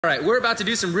Alright, we're about to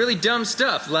do some really dumb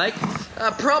stuff, like...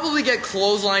 probably get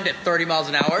clotheslined at 30 miles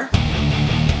an hour.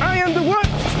 I am the what?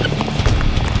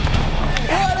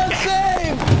 What a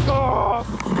save! Oh.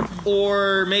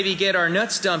 Or maybe get our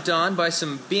nuts dumped on by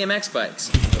some BMX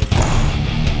bikes.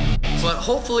 But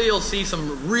hopefully you'll see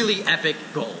some really epic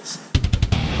goals.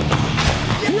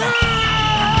 Yeah!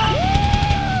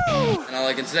 And all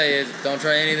I can say is, don't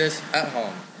try any of this at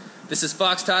home. This is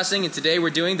FoxTossing, and today we're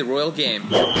doing the Royal Game.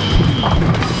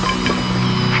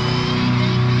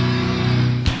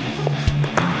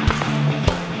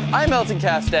 I'm ELTON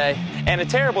CASTEE. And a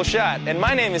terrible shot, and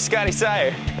my name is Scotty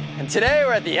Sire. And today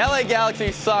we're at the LA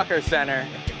Galaxy Soccer Center.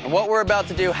 And what we're about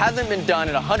to do hasn't been done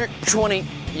in 120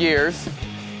 years.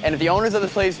 And if the owners of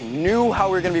this place knew how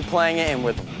we were going to be playing it and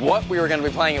with what we were going to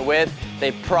be playing it with,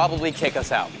 they'd probably kick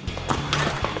us out.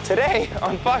 Today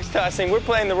on FoxTossing, we're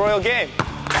playing the Royal Game.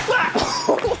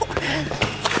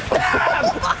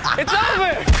 It's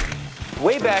over!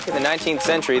 Way back in the 19th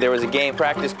century, there was a game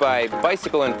practiced by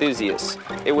bicycle enthusiasts.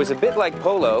 It was a bit like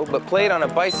polo, but played on a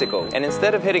bicycle. And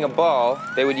instead of hitting a ball,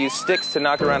 they would use sticks to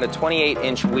knock around a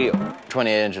 28-inch wheel.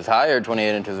 28 inches high or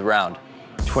 28 inches round?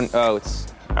 I don't know. Is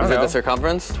it the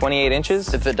circumference? 28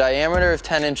 inches? If the diameter is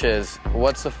 10 inches,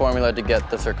 what's the formula to get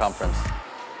the circumference?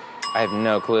 I have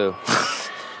no clue.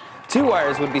 Two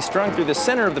wires would be strung through the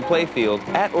center of the playfield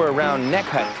at or around neck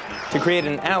height to create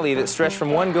an alley that stretched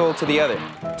from one goal to the other.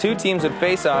 Two teams would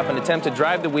face off and attempt to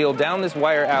drive the wheel down this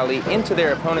wire alley into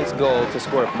their opponent's goal to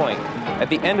score a point. At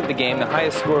the end of the game, the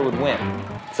highest score would win.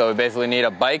 So we basically need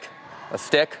a bike, a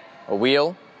stick, a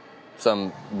wheel,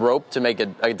 some rope to make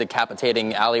a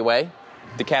decapitating alleyway.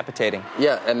 Decapitating.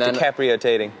 Yeah, and then...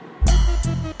 Decapriotating.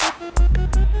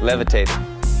 Levitating.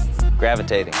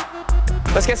 Gravitating.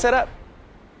 Let's get set up.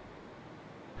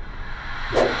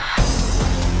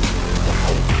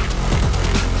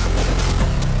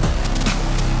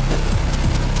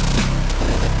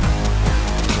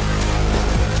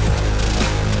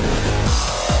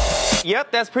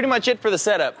 Yep, that's pretty much it for the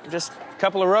setup. Just a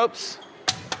couple of ropes,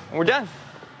 and we're done.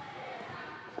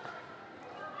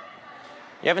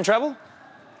 You having trouble?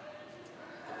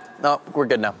 No, we're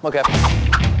good now. Okay.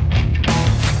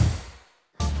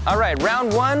 All right,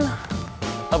 round one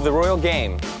of the Royal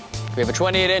Game. We have a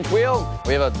 28-inch wheel.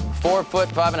 We have a 4 foot,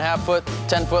 5.5 foot,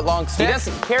 10 foot long stick. He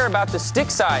doesn't care about the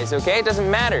stick size, okay? It doesn't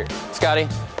matter. Scotty,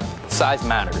 size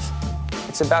matters.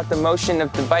 It's about the motion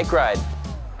of the bike ride.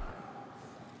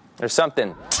 Or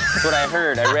something. That's what I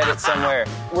heard. I read it somewhere.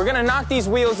 We're gonna knock these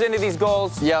wheels into these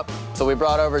goals. Yep. So we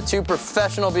brought over two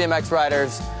professional BMX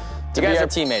riders to be our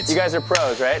teammates. You guys are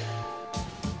pros, right?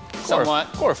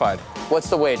 Somewhat. Glorified. What's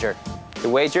the wager? The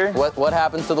wager? What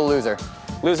happens to the loser?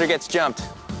 Loser gets jumped.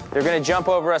 They're gonna jump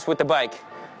over us with the bike.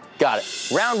 Got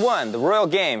it. Round one, the Royal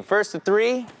Game. First to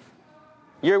three.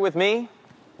 You're with me.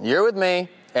 You're with me,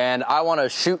 and I want to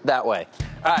shoot that way.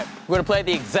 All right, we're gonna play it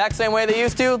the exact same way they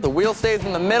used to. The wheel stays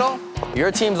in the middle.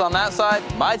 Your team's on that side,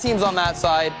 my team's on that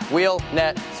side. Wheel,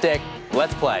 net, stick,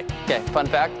 let's play. Okay, fun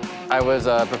fact, I was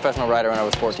a professional rider when I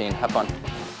was 14. Have fun.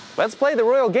 Let's play the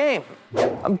Royal Game.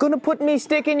 I'm gonna put me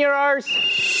stick in your arse.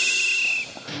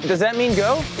 Does that mean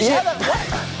go? Yeah, what?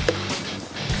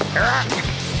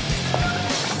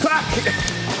 Fuck!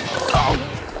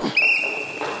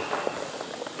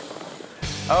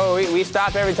 Oh, we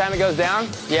stop every time it goes down?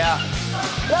 Yeah.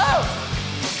 No!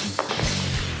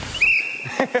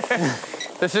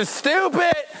 This is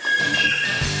stupid!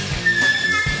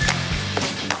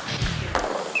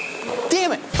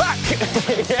 Damn it! Fuck!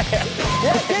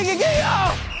 Yeah, kick it!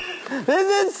 Oh! This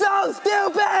is so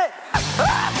stupid!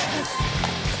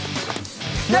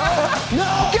 No!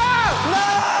 No! Go! No!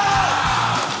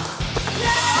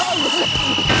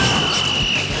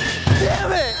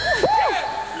 Damn it!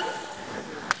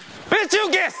 Bitch,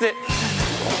 you guessed it!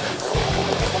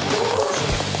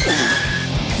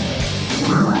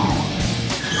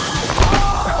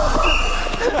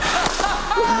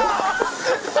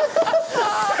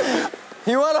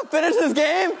 You want to finish this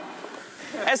game?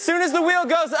 As soon as the wheel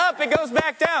goes up, it goes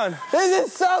back down. This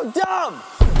is so dumb!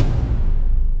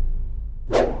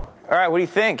 All right, what do you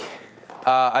think?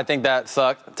 I think that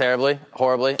sucked terribly,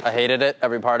 horribly. I hated it,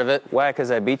 every part of it. Why, because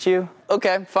I beat you?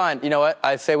 Okay, fine. You know what?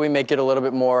 I say we make it a little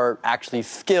bit more actually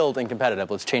skilled and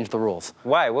competitive. Let's change the rules.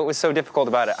 Why? What was so difficult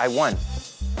about it? I won.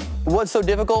 What's so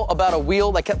difficult about a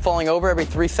wheel that kept falling over every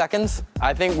 3 seconds?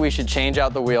 I think we should change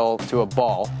out the wheel to a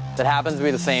ball that happens to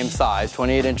be the same size,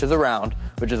 28 inches around,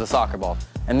 which is a soccer ball.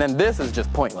 And then this is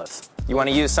just pointless. You want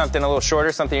to use something a little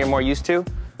shorter, something you're more used to? Is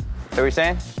that what you're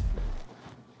saying?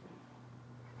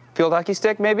 Field hockey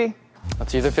stick, maybe?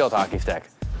 Let's use a field hockey stick.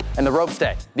 And the ropes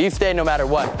stay. These stay no matter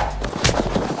what.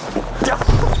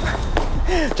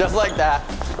 Just like that.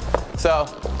 So,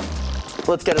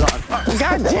 let's get it on. Oh,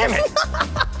 God damn it!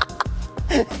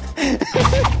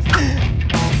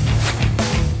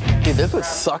 Dude, this would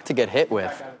suck to get hit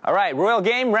with. All right, Royal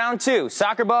game, round 2.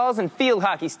 Soccer balls and field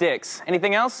hockey sticks.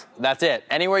 Anything else? That's it.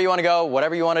 Anywhere you want to go,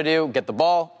 whatever you want to do, get the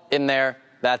ball in there.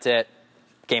 That's it.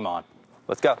 Game on.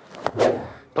 Let's go.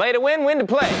 Play to win, win to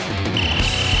play.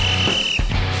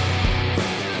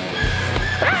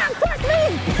 Ah, fuck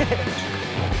me!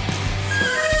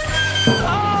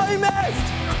 Oh, he missed!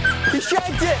 He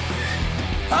shanked it!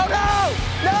 Oh no!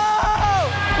 No!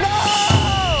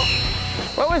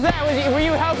 What was that? Were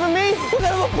you helping me? What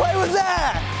type of play was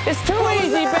that? It's too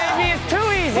easy, baby. It's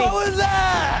too easy. What was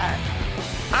that?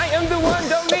 I am the one.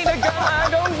 Don't need a gun. I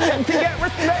don't need to get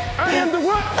respect. I am the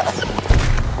one.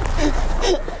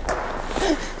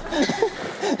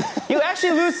 You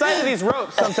actually lose sight of these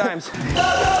ropes sometimes. Go!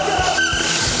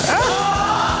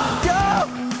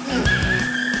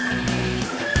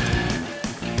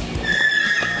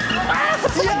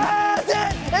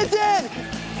 Yeah, it's in!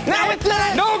 No, it's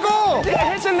not. No goal. It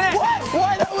hits the net. What?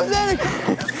 Why that was in?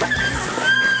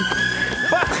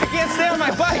 Fuck, I can't stay on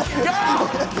my bike. Go!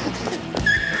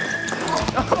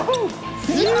 Oh.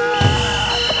 Yeah!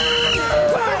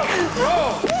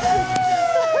 Oh.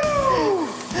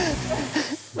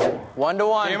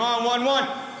 1-1. Game on, 1-1.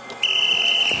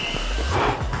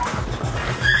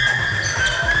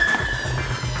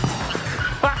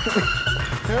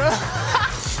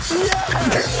 Yeah!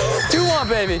 2-1,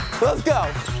 baby. Let's go.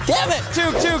 Damn it!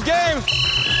 2-2 game.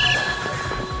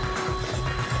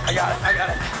 I got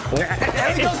it.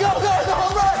 Go,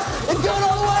 home run! It's going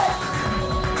all the way!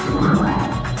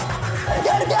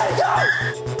 Get it, go!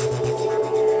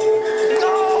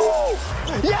 Go!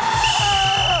 Yeah!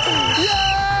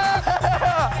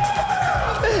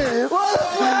 What a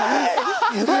play!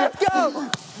 Let's go!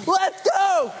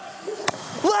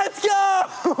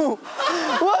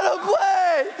 What a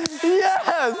play!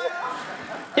 Yes!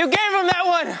 You gave him that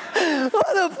one.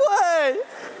 What a play!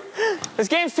 This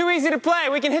game's too easy to play.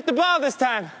 We can hit the ball this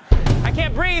time. I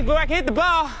can't breathe, but I can hit the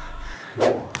ball.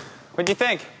 What'd you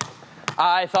think?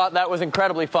 I thought that was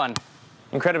incredibly fun.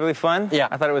 Incredibly fun? Yeah.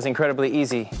 I thought it was incredibly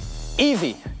easy.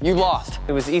 Easy. You lost.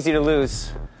 It was easy to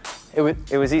lose. It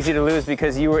was easy to lose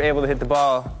because you were able to hit the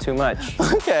ball too much.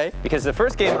 Okay. Because the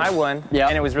first game I won,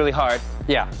 and it was really hard.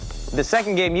 Yeah. The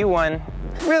second game you won,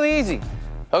 really easy.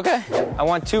 Okay. I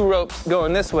want 2 ropes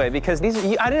going this way because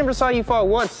I never saw you fall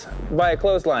once by a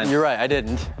clothesline. You're right, I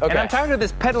didn't. Okay. And I'm tired of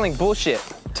this pedaling bullshit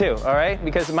too, all right?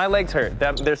 Because my legs hurt,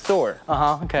 they're sore.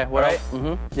 Okay, what else?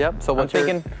 Yep, so what's I'm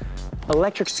thinking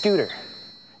electric scooter.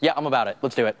 Yeah, I'm about it.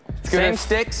 Let's do it. Same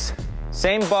sticks,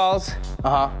 same balls.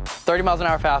 30 miles an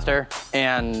hour faster,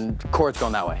 and cords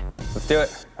going that way. Let's do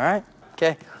it. All right.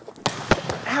 Okay.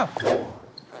 Ow.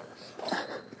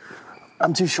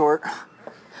 I'm too short.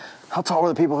 How tall were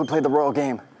the people who played the Royal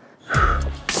game?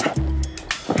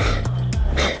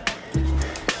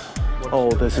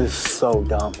 Oh, this is so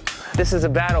dumb. This is a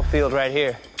battlefield right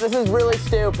here. This is really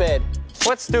stupid.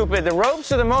 What's stupid, the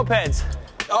ropes or the mopeds?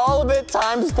 All of it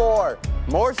times 4.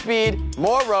 More speed,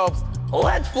 more ropes.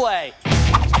 Let's play.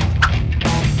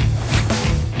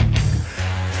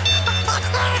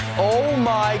 Oh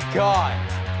my God.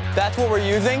 That's what we're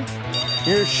using?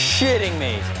 You're shitting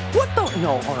me. What the?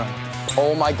 No, hold on.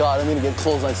 Oh my God, I'm gonna get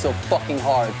clotheslined so fucking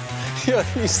hard. Yo,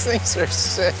 these things are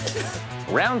sick.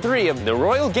 Round 3 of the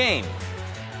Royal game.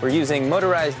 We're using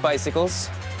motorized bicycles.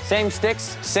 Same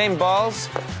sticks, same balls.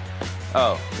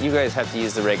 Oh, you guys have to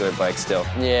use the regular bike still.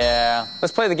 Yeah.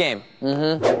 Let's play the game.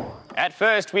 At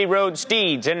first we rode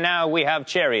steeds and now we have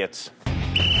chariots.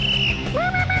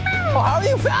 Oh, how are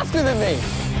you faster than me?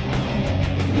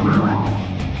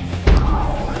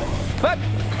 Fuck!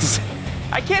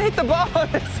 I can't hit the ball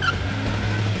on this.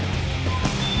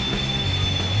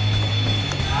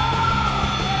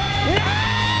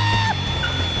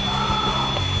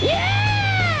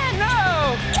 Yeah!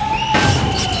 No!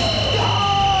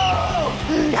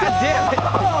 God damn it!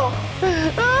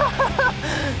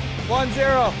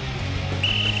 1-0.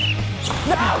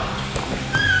 No!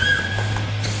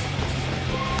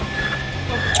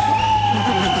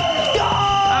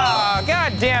 Oh,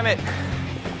 God damn it!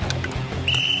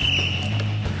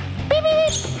 Beep,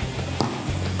 beep.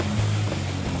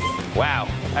 Wow,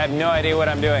 I have no idea what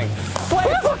I'm doing.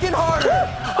 Play fucking harder!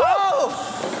 Oh!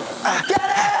 Get it!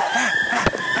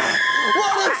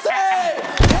 What a save!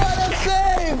 What a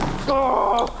save!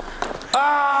 Oh!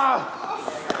 Ah!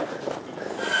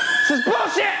 This is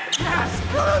bullshit!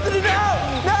 No!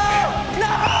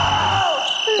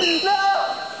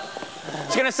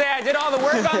 Just gonna say I did all the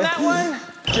work on that one.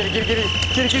 Get it.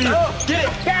 Oh, get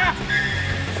it! Yeah.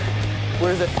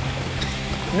 Where is it?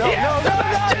 No, Yes, no, no,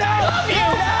 Sebastian, no, I love you!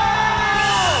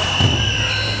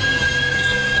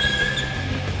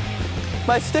 no!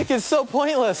 My stick is so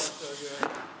pointless.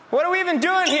 What are we even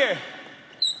doing here?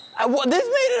 This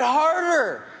made it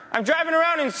harder. I'm driving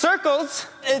around in circles.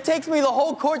 It takes me the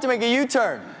whole court to make a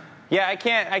U-turn. Yeah, I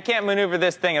can't maneuver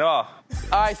this thing at all.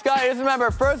 All right, Scotty, just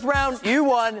remember, first round, you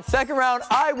won. Second round,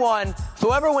 I won. So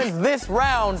whoever wins this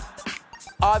round,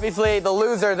 obviously the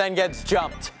loser then gets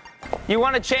jumped. You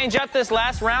want to change up this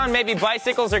last round, maybe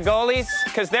bicycles or goalies?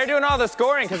 Because they're doing all the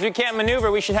scoring because we can't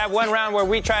maneuver. We should have one round where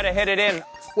we try to hit it in.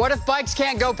 What if bikes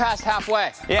can't go past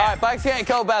halfway? Yeah. All right, bikes can't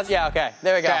go past. Yeah, okay.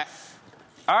 There we go. Okay.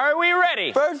 Are we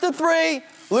ready? First to 3,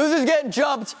 losers getting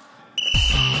jumped.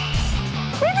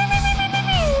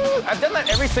 I've done that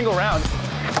every single round.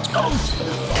 Oh.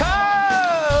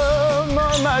 Come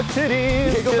on, my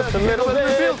titties, just a little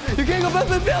bit. You can't go past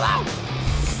the field. Out.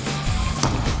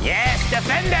 Yes,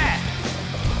 defender!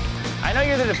 I know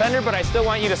you're the defender, but I still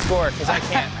want you to score, because I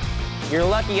can't. You're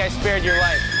lucky I spared your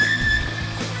life.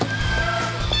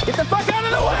 Get the fuck out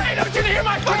of the way! Don't you hear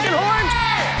my fucking horn?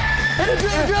 Hit it,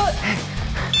 drill it, drill it.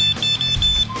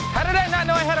 How did I not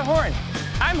know I had a horn?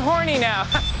 I'm horny now.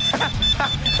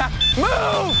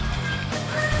 Move!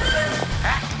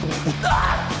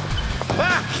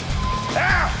 Fuck!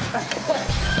 Ow!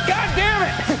 God damn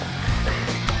it!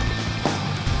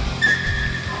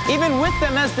 Even with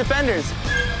them as defenders.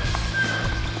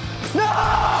 No!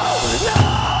 No!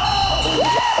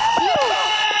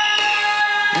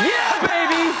 Yeah,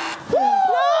 baby!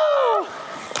 Woo!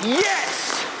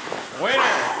 Yes!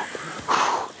 Winner!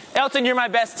 Elton, you're my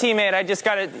best teammate. I just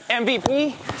got an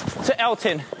MVP to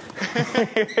Elton.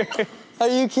 Are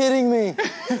you kidding me?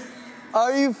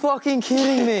 Are you fucking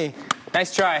kidding me?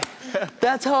 Nice try.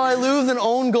 That's how I lose an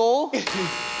own goal?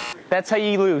 That's how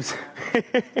you lose.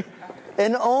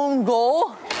 An own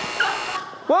goal?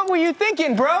 What were you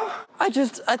thinking, bro? I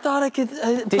thought I could.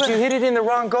 Did you hit it in the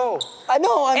wrong goal? I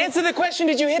know. Answer the question,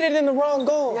 did you hit it in the wrong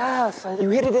goal? Yes. You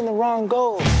hit it in the wrong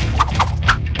goal.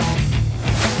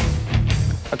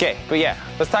 Okay, but yeah,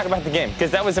 let's talk about the game, because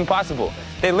that was impossible.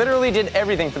 They literally did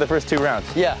everything for the first 2 rounds.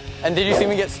 Yeah. And did you see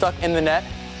me get stuck in the net?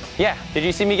 Yeah, did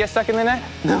you see me get stuck in the net?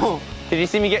 No. Did you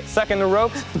see me get stuck in the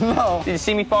ropes? No. Did you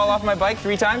see me fall off my bike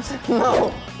 3 times?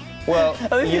 No. Well,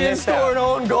 At least you didn't missed score out. an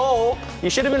own goal. You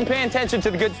should have been paying attention to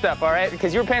the good stuff, all right?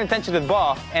 Because you were paying attention to the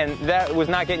ball, and that was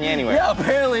not getting you anywhere. Yeah,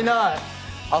 apparently not.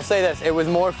 I'll say this, it was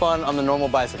more fun on the normal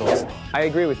bicycles. I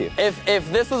agree with you.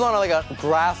 If this was on like a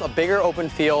grass, a bigger open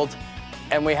field,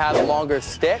 and we had longer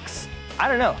sticks. I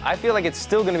don't know. I feel like it's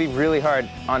still going to be really hard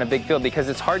on a big field because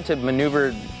it's hard to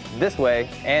maneuver this way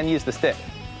and use the stick.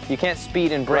 You can't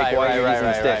speed and brake while you're using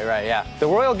the stick. Right, yeah. The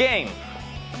royal game.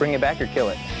 Bring it back or kill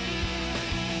it.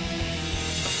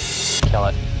 Kill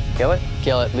it. Kill it?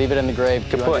 Kill it. Leave it in the grave.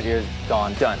 200 Kaput. years,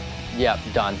 gone. Done. Yep,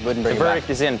 done. Wouldn't bring The it back. verdict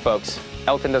is in, folks.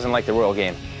 Elton doesn't like the royal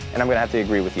game, and I'm going to have to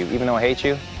agree with you. Even though I hate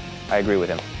you, I agree with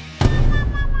him.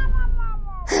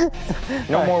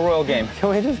 No more royal game. Can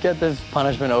we just get this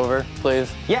punishment over, please?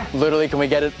 Yeah. Literally, can we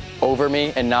get it over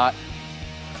me and not...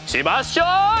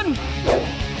 Sebastian!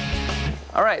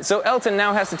 All right, so Elton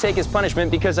now has to take his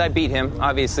punishment because I beat him,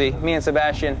 obviously. Me and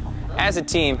Sebastian, as a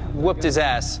team, whooped his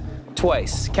ass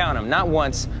twice. Count them, not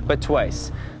once, but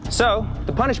twice. So,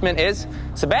 the punishment is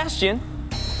Sebastian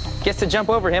gets to jump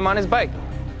over him on his bike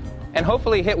and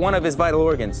hopefully hit one of his vital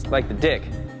organs, like the dick.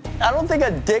 I don't think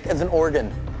a dick is an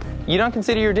organ. You don't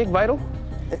consider your dick vital?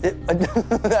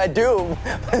 I do,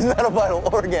 but it's not a vital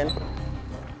organ.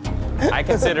 I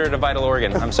consider it a vital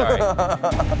organ. I'm sorry.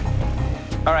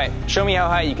 All right, show me how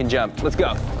high you can jump. Let's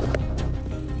go.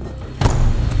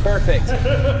 Perfect.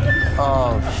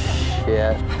 Oh,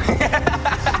 shit.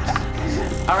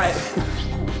 All right.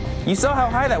 You saw how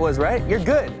high that was, right? You're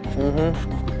good.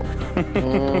 Mm-hmm.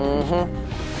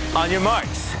 On your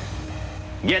marks.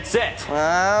 Get set.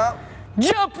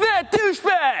 Jump that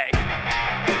douchebag!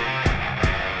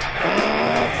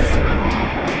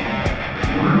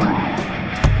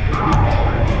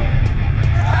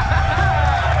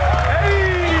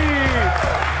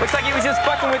 Looks like he was just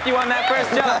fucking with you on that first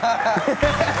jump.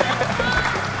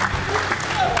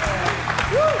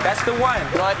 That's the one.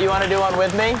 You know what? You want to do one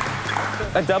with me?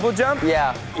 A double jump?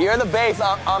 Yeah. You're the base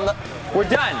on the... We're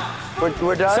done.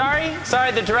 We're done?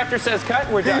 Sorry, the director says cut.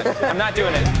 We're done. I'm not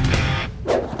doing it.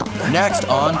 Next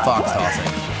on FoxTossing.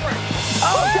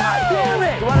 Oh, God damn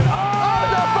it!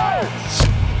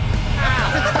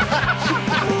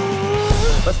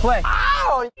 Let's play.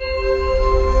 Ow!